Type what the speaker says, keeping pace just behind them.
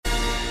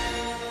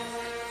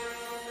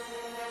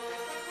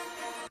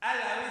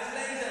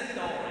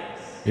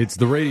It's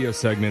the radio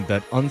segment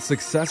that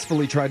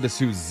unsuccessfully tried to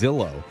sue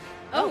Zillow.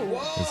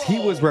 As he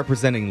was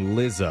representing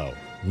Lizzo.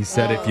 He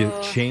said if you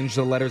change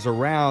the letters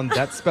around,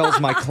 that spells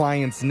my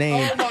client's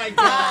name. Oh, my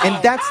God.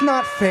 And that's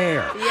not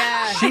fair.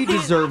 Yeah. She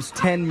deserves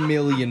 $10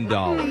 million.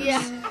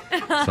 Yeah.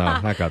 So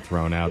that got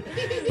thrown out.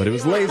 But it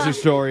was Laser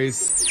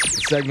Stories, a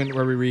segment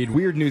where we read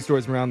weird news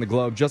stories from around the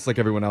globe, just like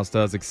everyone else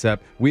does,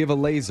 except we have a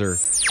laser,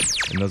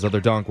 and those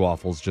other donk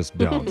waffles just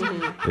don't.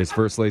 This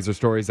first laser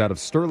story is out of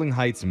Sterling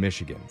Heights,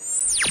 Michigan.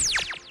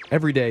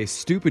 Every day,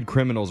 stupid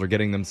criminals are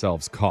getting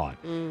themselves caught.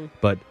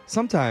 But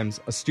sometimes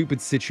a stupid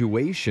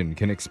situation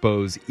can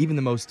expose even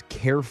the most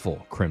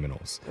careful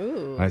criminals.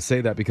 I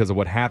say that because of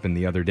what happened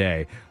the other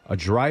day. A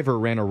driver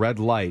ran a red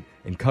light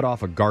and cut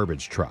off a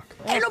garbage truck.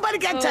 Ain't nobody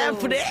got time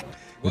for that.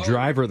 The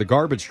driver of the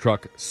garbage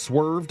truck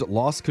swerved,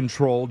 lost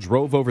control,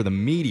 drove over the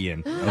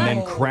median, and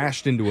then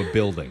crashed into a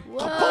building.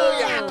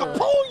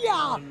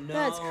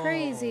 That's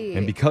crazy.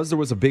 And because there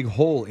was a big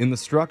hole in the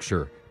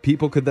structure,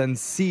 people could then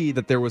see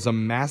that there was a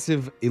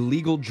massive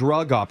illegal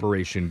drug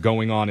operation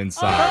going on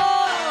inside.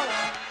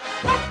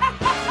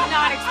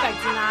 Not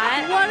expecting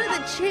that. What are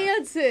the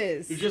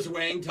chances? You're just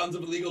weighing tons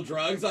of illegal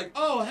drugs. Like,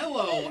 oh,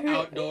 hello,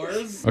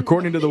 outdoors.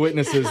 According to the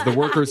witnesses, the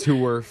workers who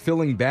were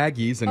filling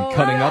baggies and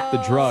cutting up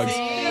the drugs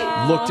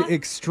looked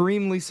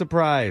extremely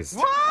surprised.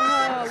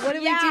 What do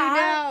we do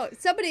now?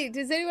 Somebody,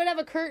 does anyone have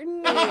a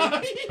curtain?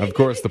 Of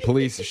course, the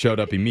police showed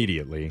up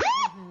immediately.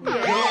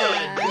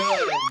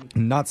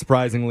 Not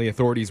surprisingly,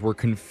 authorities were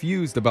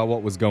confused about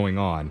what was going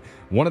on.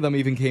 One of them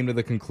even came to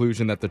the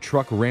conclusion that the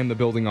truck rammed the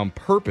building on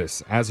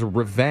purpose as a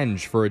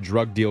revenge for a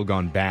drug deal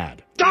gone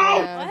bad.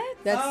 What?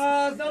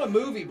 That's It's not a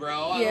movie,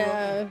 bro.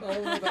 Yeah. I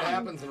don't know if that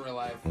happens in real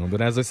life. Well,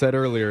 but as I said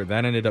earlier,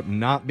 that ended up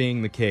not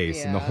being the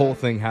case, and the whole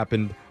thing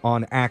happened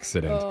on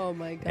accident. Oh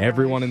my god.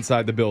 Everyone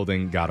inside the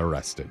building got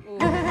arrested.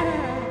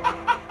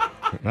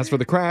 As for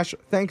the crash,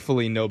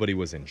 thankfully nobody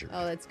was injured.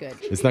 Oh, that's good.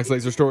 This next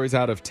laser story is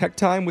out of Tech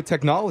Time with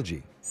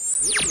Technology.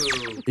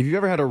 If you've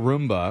ever had a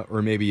Roomba,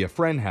 or maybe a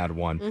friend had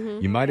one,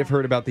 you might have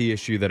heard about the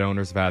issue that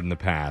owners have had in the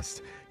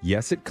past.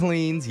 Yes, it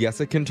cleans.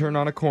 Yes, it can turn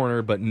on a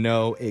corner, but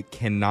no, it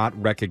cannot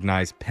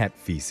recognize pet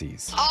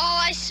feces. All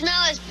I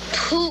smell is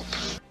poop.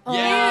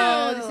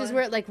 Oh, this is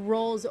where it like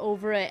rolls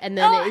over it and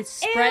then it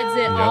spreads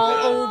it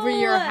all over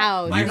your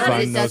house. You because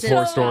find it those doesn't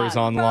horror stop. stories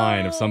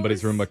online of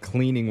somebody's Roomba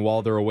cleaning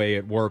while they're away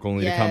at work,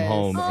 only to come Yes.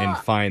 home and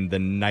find the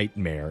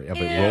nightmare of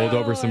it rolled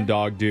over some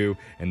dog dew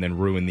and then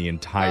ruin the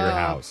entire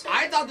house.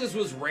 I thought this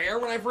was rare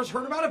when I first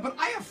heard about it, but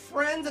I have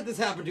friends that this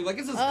happened to. Like,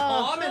 this is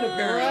common,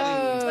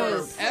 apparently,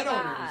 gross. for pet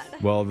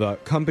owners. Well, the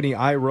company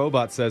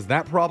iRobot says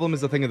that problem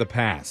is a thing of the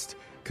past,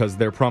 because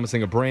they're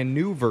promising a brand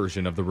new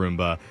version of the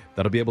Roomba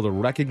that'll be able to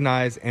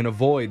recognize and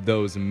avoid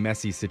those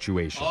messy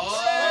situations.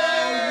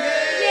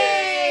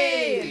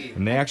 Yay!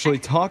 And they actually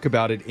talk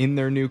about it in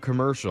their new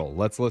commercial.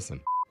 Let's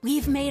listen.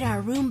 We've made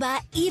our Roomba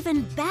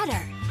even better.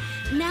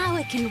 Now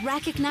it can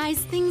recognize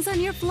things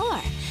on your floor,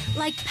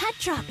 like pet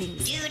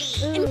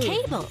droppings and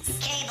cables.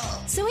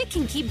 So it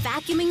can keep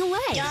vacuuming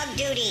away. Dog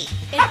duty.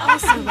 It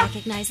also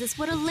recognizes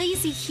what a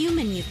lazy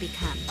human you've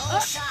become.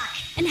 Old sock.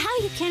 And how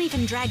you can't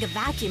even drag a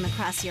vacuum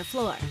across your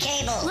floor,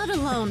 Cable. let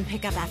alone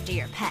pick up after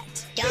your pet.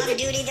 Dog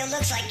duty that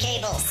looks like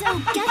cable. So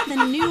get the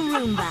new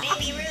Roomba.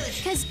 Baby Ruth.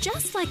 Because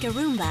just like a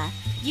Roomba,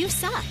 you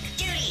suck.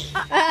 Duty.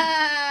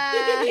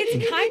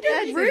 It's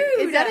kind of rude.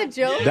 Is that a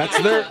joke? That's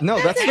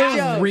their a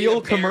joke.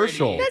 real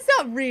commercial. That's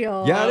not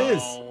real. Yeah, it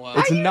is.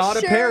 It's Are you not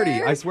a parody.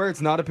 sure? I swear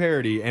it's not a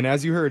parody. And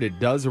as you heard, it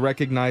does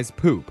recognize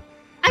poop.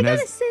 I And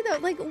gotta as- say though,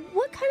 like,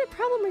 what kind of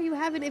problem are you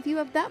having if you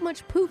have that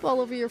much poop all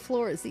over your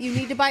floors that you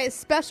need to buy a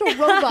special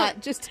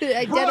robot just to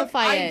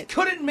identify I it?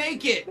 couldn't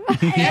make it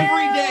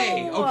every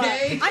day,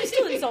 okay? I'm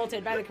still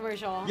insulted by the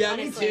commercial. Yeah,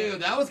 honestly. me too.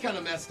 That was kind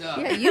of messed up.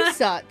 Yeah, you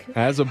suck.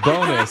 As a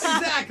bonus,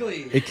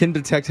 Exactly. it can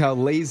detect how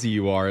lazy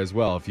you are as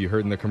well, if you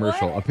heard in the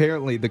commercial. What?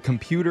 Apparently, the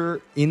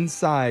computer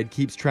inside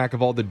keeps track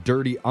of all the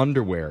dirty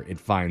underwear it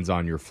finds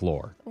on your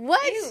floor. What?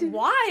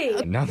 Why?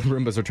 And now the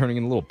Roombas are turning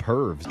into little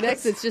pervs.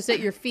 Next, it's just at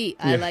your feet.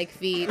 I like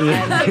feet.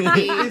 I like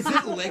feet. Is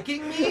it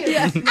licking me?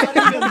 It's not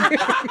even...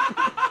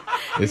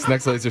 This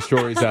next laser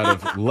story is out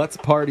of Let's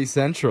Party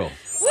Central.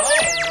 All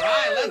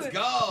right, let's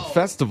go.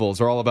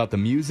 Festivals are all about the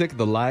music,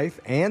 the life,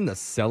 and the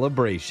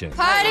celebration.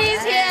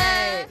 Parties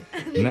here.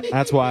 And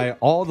that's why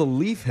all the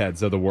leaf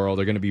heads of the world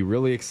are going to be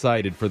really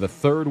excited for the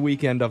third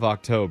weekend of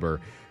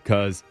October,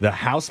 because the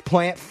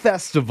Houseplant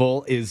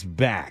Festival is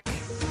back.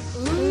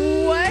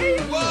 What?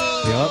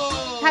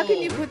 Whoa. How can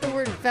you put the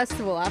word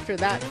festival after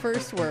that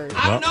first word?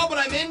 I don't know, but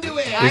I'm into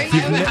it. I If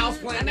you've have a ne-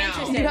 houseplant now.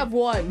 interested. You have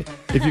one.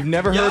 If you've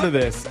never heard Yeah. of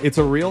this, it's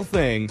a real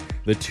thing.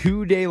 The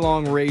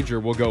 2-day-long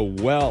rager will go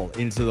well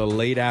into the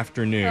late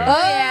afternoon.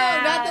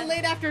 Oh, not the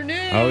late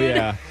afternoon. Oh,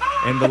 yeah.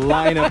 And the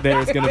lineup there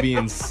is going to be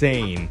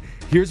insane.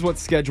 Here's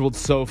what's scheduled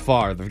so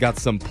far. They've got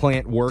some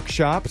plant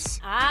workshops,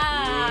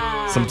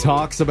 some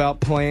talks about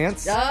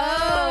plants,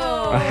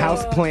 Oh. a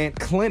house plant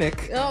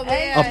clinic, Oh, a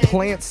man.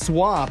 plant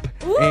swap,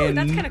 Ooh, and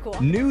that's kinda cool.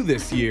 new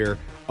this year,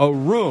 a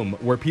room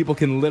where people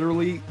can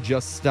literally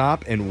just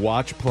stop and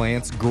watch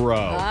plants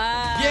grow.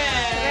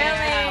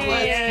 Yeah. Really?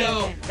 Let's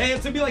Hey,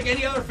 it's gonna be like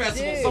any other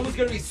festival. Dude. Someone's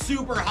gonna be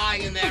super high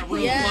in that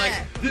room, Yeah.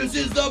 like, this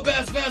is the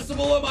best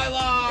festival of my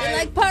life. They're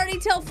like, party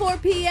till 4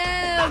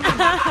 p.m.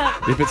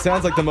 If it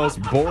sounds like the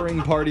most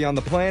boring party on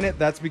the planet,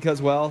 that's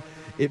because, well,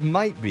 it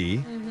might be,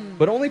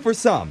 but only for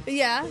some.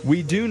 Yeah.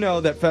 We do know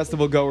that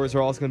festival goers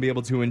are also going to be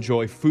able to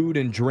enjoy food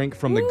and drink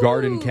from the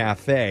Garden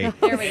Cafe.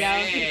 There we go.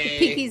 Hey.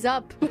 Pinkies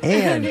up.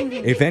 And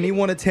if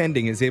anyone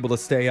attending is able to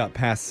stay up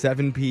past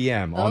 7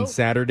 p.m. on Oh.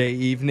 Saturday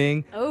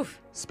evening, Oof.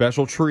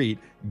 special treat,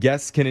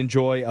 guests can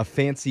enjoy a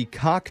fancy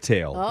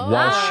cocktail Oh.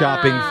 while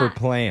shopping for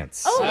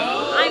plants.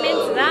 Oh, I'm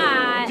into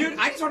that. Dude,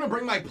 I just want to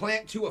bring my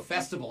plant to a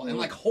festival and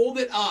like hold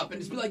it up and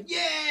just be like, You're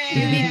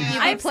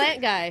yeah! a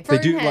plant guy. They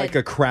do Fernhead. like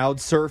a crowd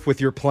surf with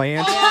your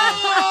plant.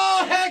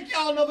 Oh, heck,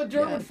 y'all know the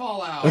dirt would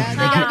fall out. Yeah, they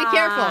gotta be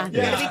careful. Yeah.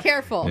 You gotta be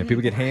careful. And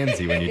people get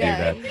handsy when you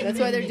Yeah, do that. that's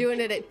why they're doing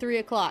it at 3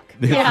 o'clock.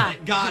 Yeah.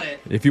 Got it.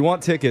 If you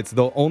want tickets,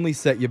 they'll only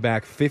set you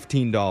back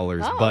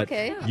 $15, Oh, but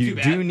okay. you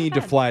Too do bad. need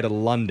to fly to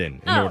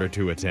London in Oh. order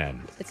to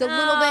attend. It's a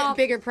little bit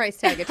bigger price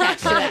tag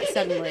attached to that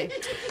suddenly.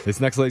 This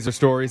next laser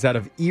story is out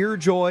of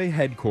Earjoy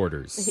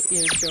headquarters.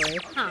 Your joy.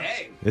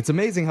 Hey. It's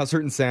amazing how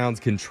certain sounds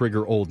can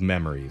trigger old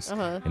memories.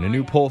 Uh-huh. And a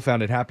new poll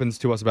found it happens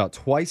to us about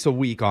twice a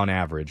week on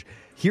average.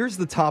 Here's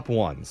the top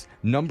ones.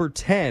 Number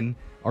 10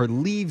 are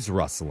leaves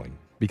rustling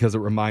because it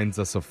reminds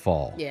us of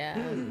fall. Yeah.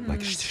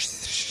 Like,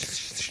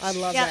 I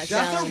love Yeah. that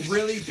That's sound. a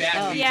really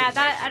bad Yeah, reason.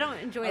 that I don't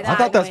enjoy that. I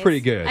thought that's noise. pretty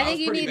good. I think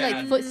you pretty need bad.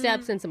 like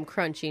footsteps and some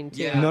crunching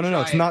too. Yeah. No,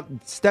 try it's it. not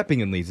stepping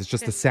in leaves. It's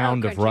just the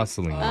sound of crunchy.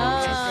 rustling.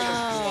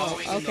 Oh,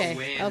 Blowing in the okay,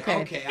 wind. okay.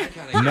 Okay, I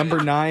kind of. Number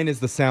 9 is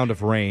the sound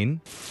of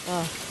rain.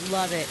 Oh,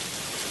 love it.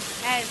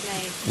 That is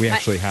nice. We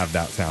actually have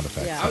that sound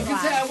effect. Yeah. I was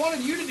gonna say I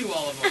wanted you to do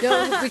all of them.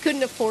 No, we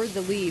couldn't afford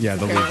the leaves. Yeah,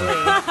 the leaves.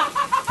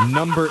 apparently.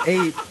 Number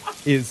 8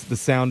 is the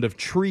sound of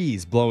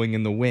trees blowing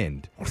in the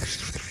wind.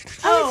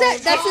 Oh,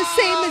 that's the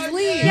same as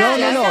leaves. No,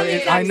 Yeah, no. sounds the I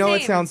exact know it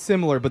same. sounds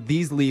similar, but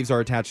these leaves are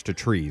attached to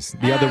trees.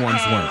 The other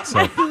ones weren't. So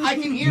I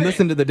can hear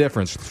listen it. to the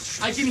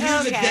difference. I can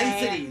hear the Okay.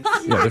 densities.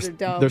 Yeah, They're they're,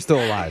 dumb. they're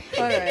still alive.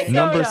 All right.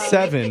 Number dumb.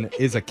 7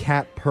 is a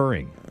cat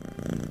purring.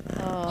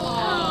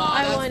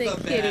 I that's want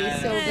a the kitty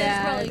best. so That is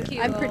bad. really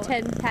cute. I'm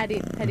pretend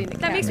petting a cat.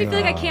 That makes me feel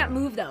like I can't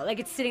move though. Like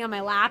it's sitting on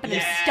my lap and I'm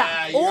Yeah,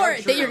 stuck. you're Or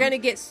true. that you're gonna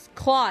get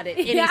clawed at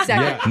any Yeah.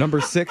 second. Yeah.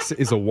 Number 6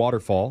 is a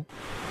waterfall.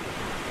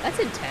 That's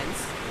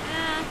intense.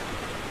 Eh.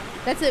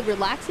 That's a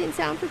relaxing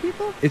sound for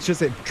people. It's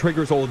just it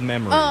triggers old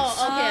memories.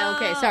 Oh,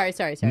 okay.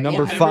 Sorry.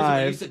 Number I remember when I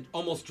 5. used to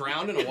almost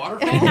drown in a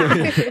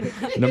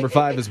waterfall. Number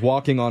 5 is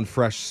walking on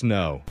fresh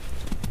snow.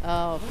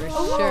 Oh, for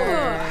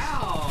sure.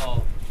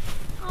 Wow.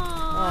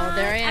 Oh,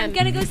 there I am. I'm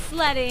gonna go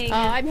sledding.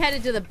 I'm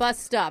headed to the bus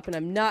stop, and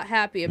I'm not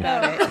happy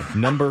about it.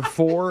 Number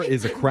 4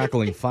 is a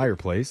crackling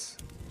fireplace.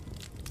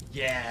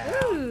 Yeah.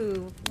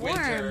 Ooh, warm.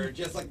 Winter,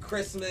 just like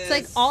Christmas. It's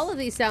like all of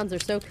these sounds are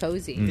so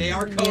cozy. They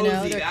are cozy.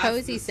 they're That's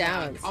cozy the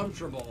sound. sounds.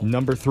 Comfortable.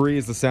 Number 3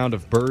 is the sound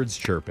of birds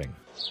chirping.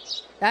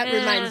 That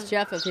reminds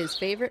Jeff of his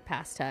favorite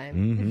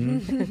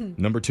pastime.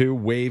 Number 2,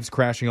 waves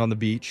crashing on the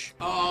beach.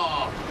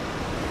 Oh.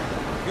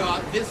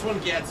 God, this one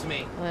gets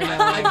me. I know.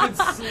 I could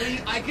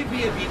sleep. I could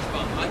be a beach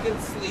bum. I could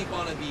sleep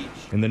on a beach.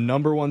 And the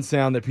number 1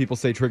 sound that people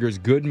say triggers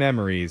good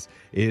memories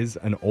is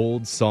an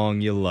old song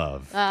you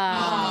love.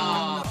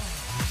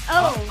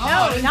 Oh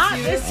I no, didn't not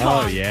see this this. Oh,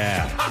 one.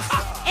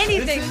 yeah.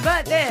 Anything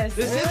but this.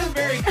 This isn't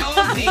very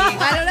cozy.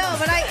 I don't know,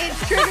 but it's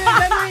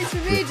triggering memories for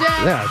me,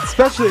 Jeff. Yeah,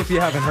 especially if you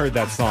haven't heard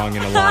that song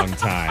in a long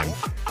time.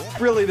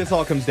 Really, this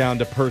all comes down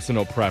to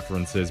personal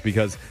preferences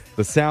because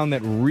the sound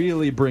that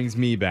really brings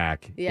me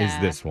back is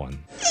Yeah. this one.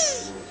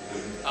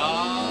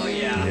 Oh,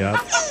 yeah. Yep.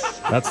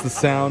 That's the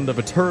sound of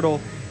a turtle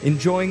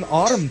enjoying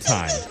autumn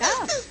time.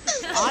 Oh,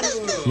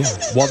 Yeah,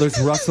 while there's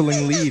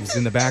rustling leaves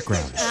in the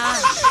background.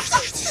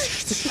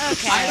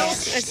 Okay. I don't.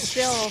 it's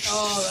still.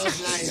 Oh, that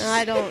was nice.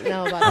 I don't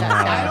know about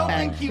that. I don't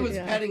sound think he was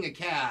effect. petting a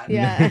cat.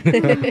 Yeah.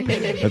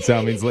 That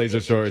sound means Laser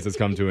Stories has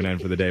come to an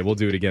end for the day. We'll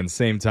do it again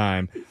same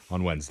time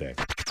on Wednesday.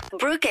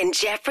 Brooke and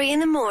Jeffrey in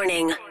the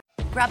morning.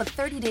 Grab a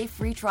 30-day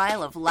free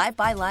trial of Live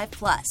by Live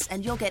Plus,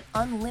 and you'll get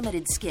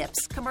unlimited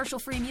skips,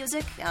 commercial-free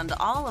music, and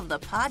all of the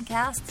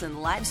podcasts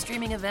and live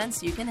streaming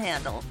events you can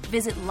handle.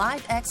 Visit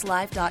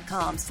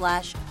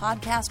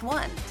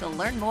livexlive.com/podcast1 to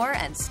learn more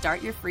and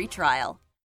start your free trial.